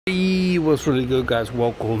Hey, what's really good, guys?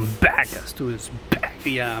 Welcome back. Axtuo is back.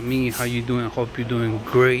 Yeah, how you doing? Hope you're doing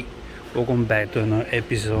great. Welcome back to another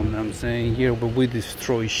episode. I'm saying here where we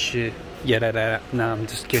destroy shit. Yeah, nah, I'm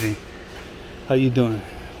just kidding. How you doing?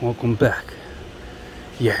 Welcome back.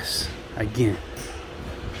 Yes, again.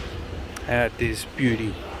 I had this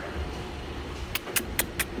beauty.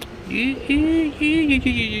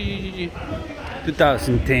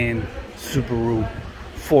 2010 Subaru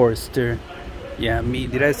Forester. Yeah,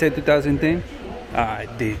 did I say 2010? I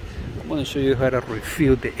did. I'm gonna show you how to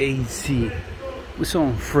refill the AC with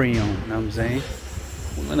some Frion. You know what I'm saying?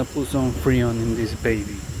 We're gonna put some Frion in this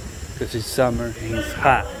baby because it's summer and it's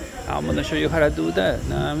hot. I'm gonna show you how to do that. You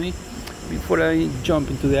know what I mean? Before I jump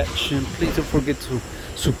into the action, please don't forget to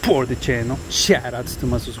support the channel. Shout outs to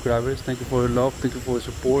my subscribers. Thank you for your love. Thank you for your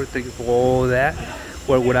support. Thank you for all that.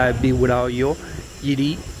 Where would I be without you?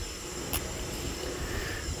 Yiddy.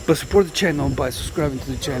 But support the channel by subscribing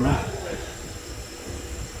to the channel.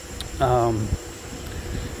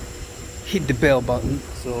 Hit the bell button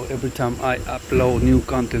so every time I upload new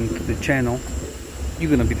content to the channel, you're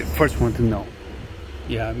gonna be the first one to know.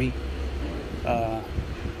 Yeah,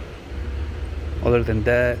 other than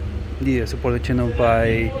that, yeah, support the channel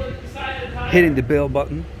by hitting the bell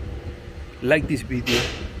button, like this video,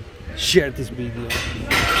 share this video,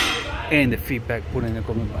 and the feedback, put it in the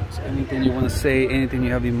comment box. Anything you want to say, anything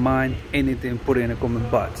you have in mind, anything, put it in the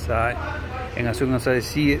comment box, alright? And as soon as I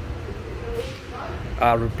see it,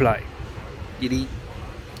 I'll reply. The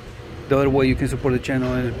other way you can support the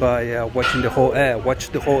channel is by watching the whole ad. Watch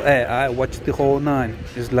the whole ad, alright? Watch the whole 9.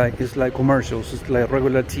 It's like commercials. It's like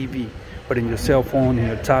regular TV, but in your cell phone, in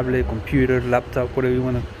your tablet, computer, laptop, whatever you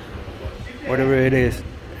wanna, whatever it is,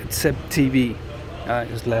 except TV.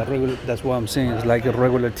 It's like regular. That's what I'm saying. It's like a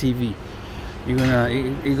regular TV. You're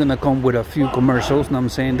gonna come with a few commercials. Know what I'm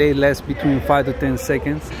saying? They last between 5 to 10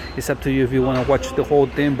 seconds. It's up to you if you want to watch the whole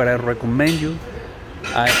thing. But I recommend you.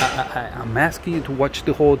 I'm asking you to watch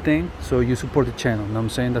the whole thing so you support the channel. Know what I'm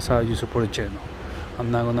saying? That's how you support the channel.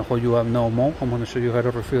 I'm not gonna hold you up no more. I'm gonna show you how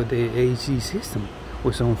to refill the AC system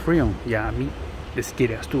with some Frion. Yeah, let's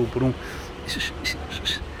get it.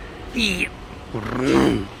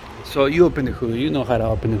 So you open the hood. You know how to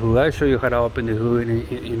open the hood. I'll show you how to open the hood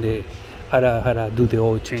in the how to do the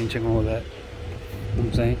oil change and all that. You know what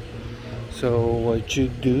I'm saying? So what you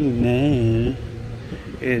do now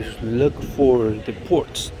is look for the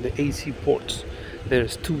ports, the AC ports.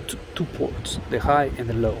 There's two ports, the high and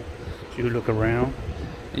the low. So you look around,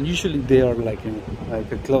 and usually they are like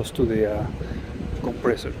close to the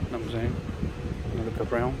compressor. You know what I'm saying? You look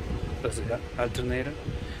around. That's the alternator.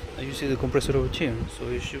 And you see the compressor over here, so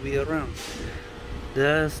it should be around.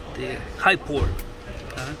 That's the high port.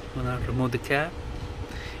 When I remove the cap,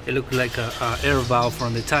 it looks like a air valve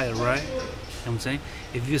from the tire, right? You know what I'm saying?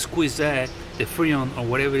 If you squeeze that, the Frion or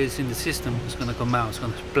whatever is in the system is gonna come out. It's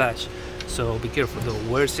gonna splash. So be careful though.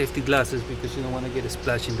 Wear safety glasses because you don't want to get a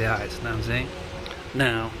splash in the eyes. You know what I'm saying?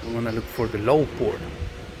 Now we want to look for the low port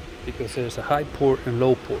because there's a high port and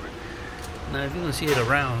low port. Now if you don't see it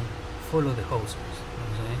around, follow the hoses.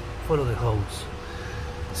 Follow the hose,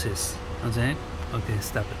 sis. You know what I'm saying? Okay,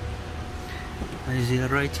 stop it. Now you see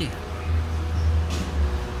it right here.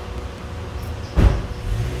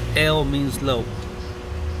 L means low.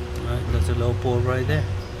 Right, that's a low port right there.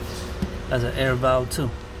 That's an air valve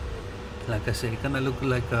too. Like I said, it kinda look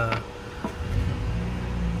like the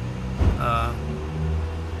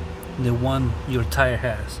one your tire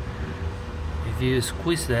has. If you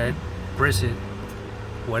squeeze that, press it,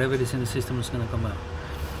 whatever is in the system is gonna come out.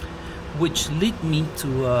 Which lead me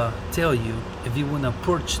to tell you, if you want to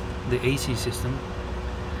purge the AC system,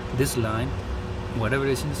 this line, whatever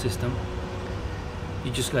is in the system,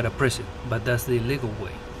 you just gotta press it. But that's the illegal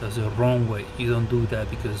way. That's the wrong way. You don't do that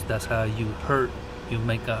because that's how you hurt. You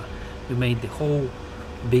make the hole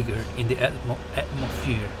bigger in the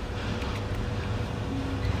atmosphere,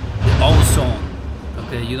 the ozone.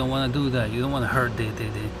 Okay, you don't want to do that. You don't want to hurt the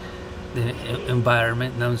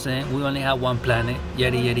environment. You know what I'm saying? We only have one planet.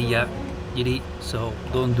 Yadi. So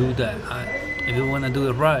don't do that. If you want to do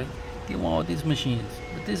it right, get one of these machines.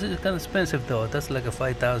 But this is kind of expensive though. That's like a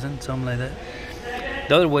 5,000, something like that.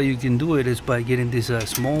 The other way you can do it is by getting this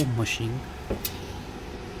small machine.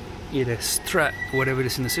 It extract whatever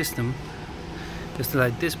is in the system. It's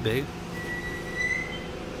like this big.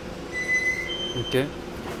 Okay,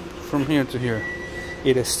 from here to here.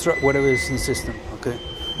 It extract whatever is in the system. Okay.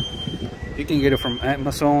 You can get it from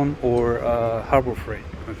Amazon or Harbor Freight,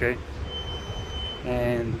 okay?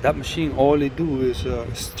 And that machine, all it do is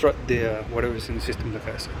extract the whatever is in the system, like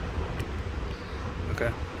I said.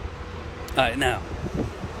 Okay. All right, now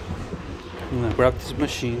I'm gonna grab this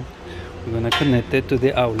machine, we're gonna connect it to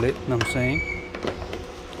the outlet, you know what I'm saying?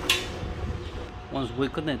 Once we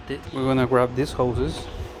connect it, we're gonna grab these hoses.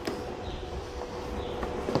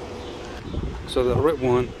 So the red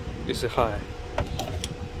one is a high.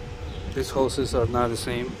 These hoses are not the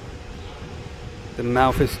same. The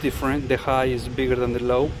mouth is different. The high is bigger than the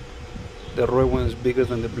low. The red one is bigger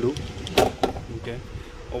than the blue. Okay.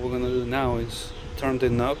 What we're gonna do now is turn the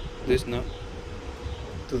knob, this knob,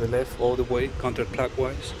 to the left all the way,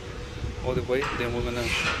 counterclockwise, all the way. Then we're gonna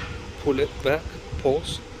pull it back,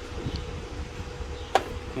 pause,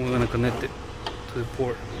 and we're gonna connect it to the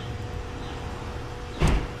port.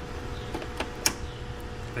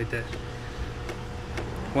 Like that.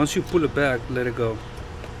 Once you pull it back, let it go.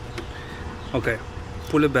 Okay,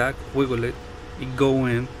 pull it back, wiggle it, it go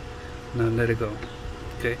in, now let it go.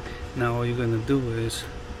 Okay, now all you're gonna do is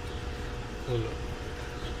hold up,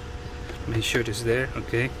 make sure it's there.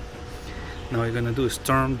 Okay, now all you're gonna do is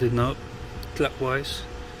turn the knob clockwise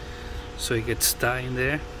so it gets tight in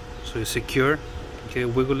there, so it's secure. Okay,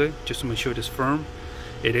 wiggle it just to make sure it's firm.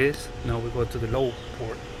 It is. Now we go to the low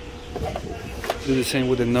port. Do the same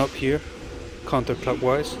with the knob here,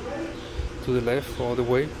 counterclockwise to the left all the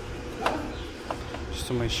way, just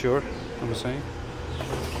to make sure. I'm saying,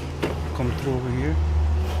 come through over here.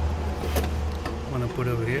 I'm gonna put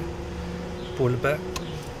it over here, pull it back,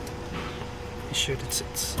 make sure it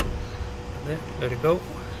sits there. Let it go,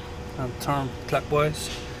 and turn clockwise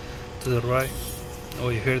to the right. Oh,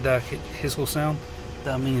 you hear that whistle sound?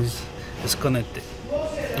 That means it's connected.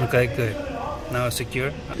 Okay, good. Now it's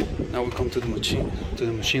secure. Now we come to the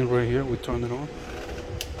machine right here. We turn it on.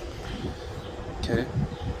 Okay.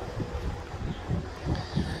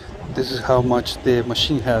 This is how much the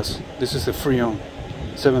machine has. This is the Frion,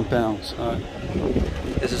 7 pounds.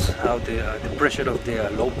 This is how the pressure of the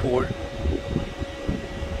low port.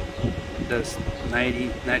 That's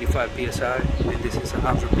 95 psi, and this is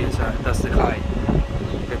 100 psi. That's the high.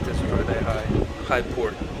 That's really high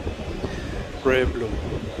port. Red, blue.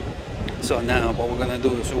 So now what we're gonna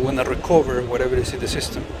do is we're gonna recover whatever is in the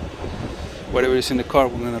system, whatever is in the car.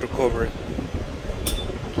 We're gonna recover it,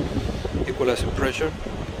 equalizing pressure.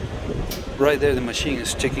 Right there, the machine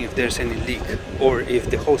is checking if there's any leak or if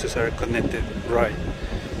the hoses are connected right.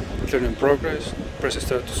 Clear in progress. Press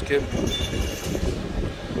start to skip.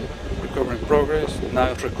 Recover in progress.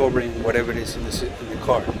 Now it's recovering whatever is in the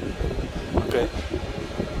car. Okay.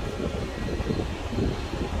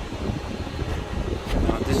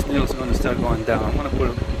 Needle's going to start going down. I'm going to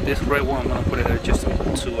put this red one, I'm going to put it there just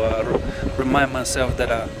to remind myself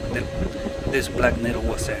that this black needle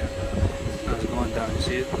was there. Now it's going down, you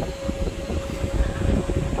see it?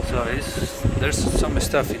 So there's some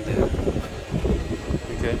stuff in there.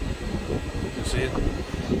 Okay, you see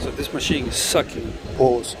it? So this machine is sucking,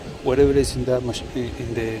 pulls whatever is in that machine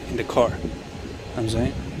in the car. I'm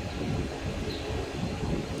saying.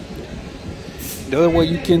 The other way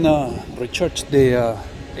you can recharge the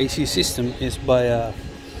AC system is by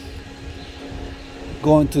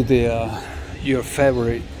going to your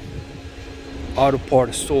favorite auto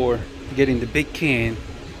part store, getting the big can,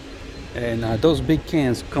 and those big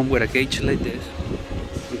cans come with a gauge like this,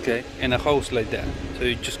 okay, and a hose like that. So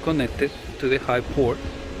you just connect it to the high port,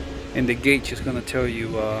 and the gauge is gonna tell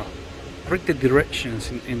you read the directions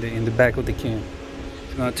in the back of the can.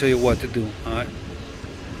 It's gonna tell you what to do. All right.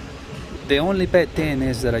 The only bad thing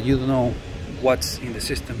is that you don't know what's in the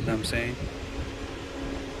system, you know what I'm saying?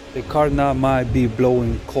 The car now might be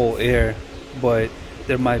blowing cold air, but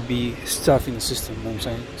there might be stuff in the system, you know what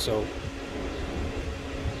I'm saying?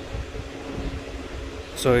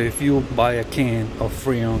 So if you buy a can of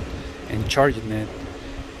Frion and charging it,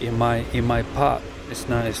 it might pop. It's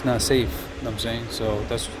not safe, you know what I'm saying? So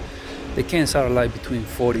that's, the cans are like between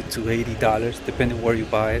 $40 to $80 depending where you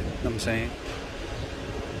buy it, you know what I'm saying?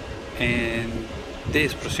 And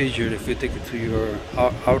this procedure, if you take it to your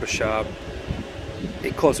auto shop,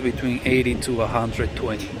 it costs between $80 to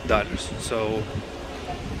 $120. So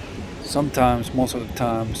sometimes, most of the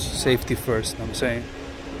times, safety first, you know what I'm saying?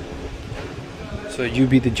 So you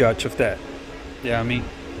be the judge of that. Yeah, I mean,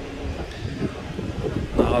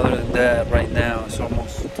 other than that, right now it's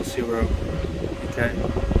almost to zero. Okay,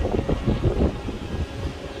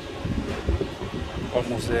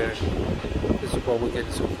 almost there. This is what we're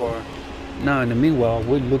getting so far. Now in the meanwhile,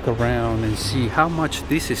 we look around and see how much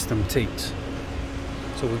this system takes.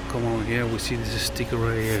 So we come on here, we see this sticker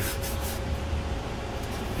right here,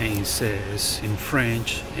 and it says in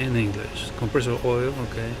French and English, compressor oil,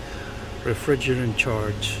 okay, refrigerant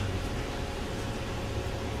charge,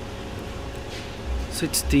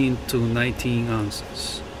 16 to 19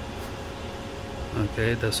 ounces.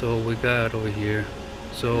 Okay, that's all we got over here.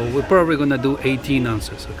 So we're probably gonna do 18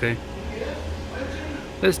 ounces. Okay,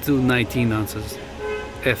 let's do 19 ounces.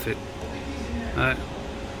 F it. All right,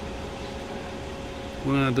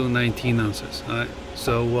 we're gonna do 19 ounces. All right,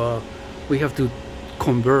 so we have to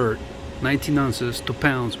convert 19 ounces to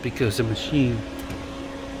pounds because the machine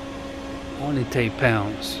only take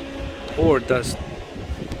pounds, or does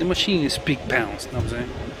the machine speak pounds? You know what I'm saying?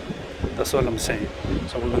 That's all I'm saying.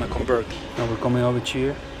 So we're gonna convert. Now we're coming over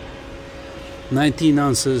here. 19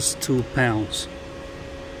 ounces to pounds.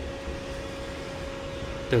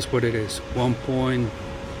 That's what it is.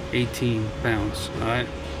 1.18 pounds. All right.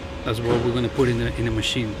 That's what we're gonna put in the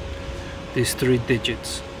machine. These 3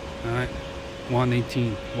 digits. All right.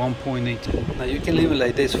 118. 1.18. Now you can leave it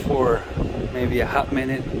like this for maybe a half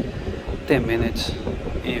minute, 10 minutes.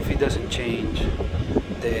 And if it doesn't change,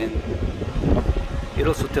 then it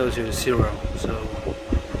also tells you 0. So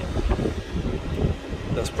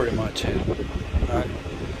that's pretty much it. Alright,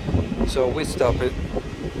 so we stop it.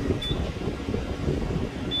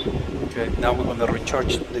 Okay, now we're gonna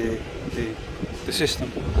recharge the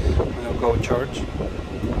system. We're gonna go charge.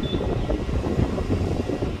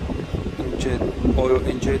 Inject oil,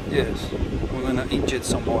 inject, yes. We're gonna inject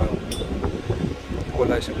some oil.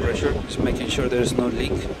 Equalizing pressure, just making sure there's no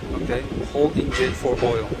leak. Okay, hold inject for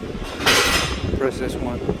oil. Press this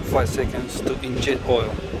one, 5 seconds to inject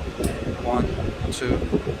oil. 1, 2,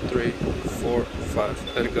 3, 4,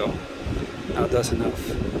 5. Let it go. Now that's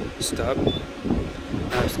enough. Stop.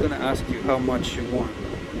 Now it's gonna ask you how much you want.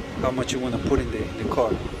 How much you want to put in the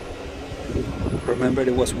car. Remember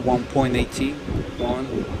it was 1.18.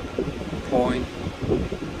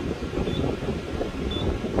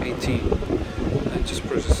 1.18. And just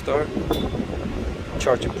press start.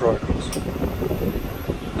 Charging progress.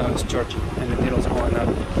 Now it's charging and the needle's going up.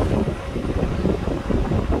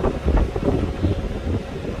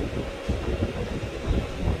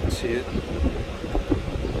 See it?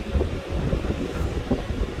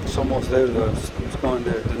 It's almost there, it's going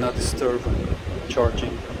there. Do not disturb.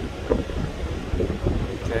 Charging.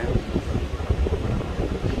 Okay.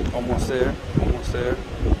 Almost there, almost there,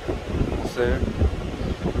 almost there.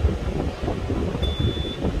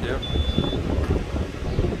 Yep.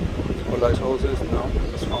 Equalize hoses? No,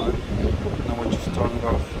 that's fine. Now we'll just turn it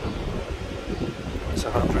off. It's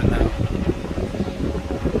 100 now.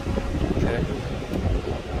 Okay.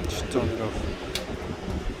 Just turn it off.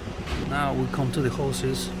 Now we come to the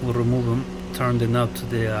hoses, we'll remove them, turn the knob to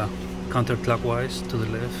the counterclockwise, to the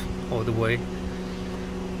left, all the way.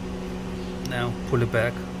 Now pull it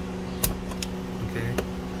back. Okay.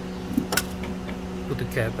 Put the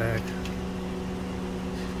cap back.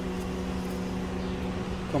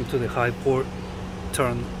 Come to the high port,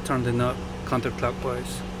 turn the knob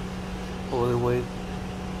counterclockwise, all the way.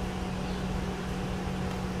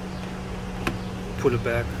 Pull it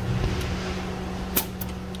back.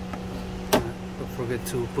 Don't forget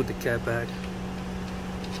to put the cap back.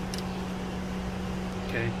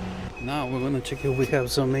 Okay. Now we're gonna check if we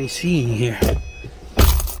have some AC in here.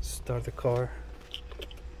 Start the car.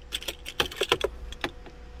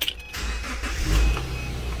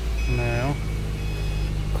 Now,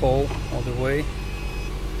 cold all the way.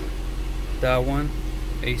 That one,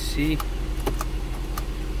 AC.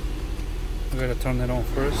 We gotta turn it on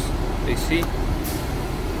first. AC.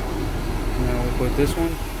 Now we put this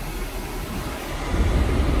one.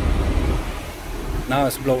 Now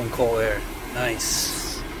it's blowing cold air.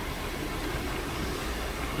 Nice.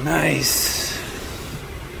 Nice.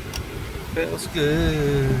 Feels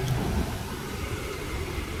good.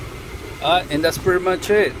 And that's pretty much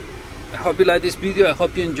it. I hope you like this video. I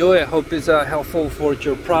hope you enjoy. I hope it's helpful for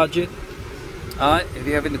your project. If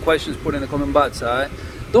you have any questions, put in the comment box.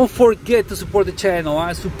 Don't forget to support the channel.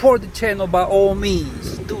 Support the channel by all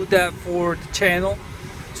means. Do that for the channel.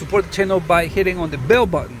 Support the channel by hitting on the bell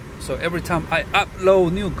button. So every time I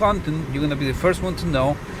upload new content, you're gonna be the first one to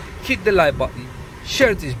know. Hit the like button.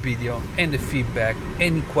 Share this video and the feedback,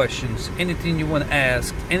 any questions, anything you want to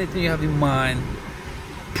ask, anything you have in mind,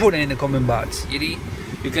 put it in the comment box. You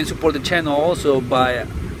can support the channel also by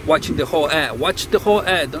watching the whole ad. Watch the whole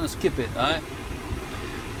ad, don't skip it. Alright?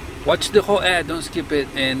 Watch the whole ad, don't skip it,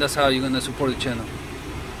 and that's how you're gonna support the channel.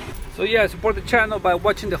 So yeah, support the channel by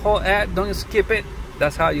watching the whole ad, don't skip it.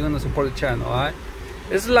 That's how you're gonna support the channel. Alright?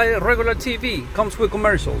 It's like regular TV, comes with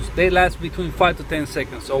commercials. They last between 5 to 10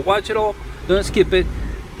 seconds. So watch it all, don't skip it.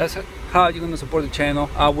 That's how you're gonna support the channel.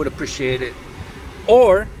 I would appreciate it.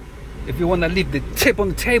 Or if you wanna leave the tip on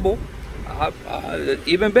the table,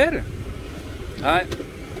 even better. Alright,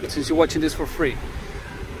 since you're watching this for free.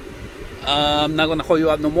 I'm not gonna hold you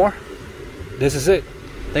up no more. This is it.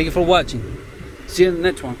 Thank you for watching. See you in the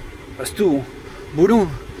next one. Axtuo, Baidu,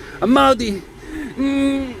 Amaldi.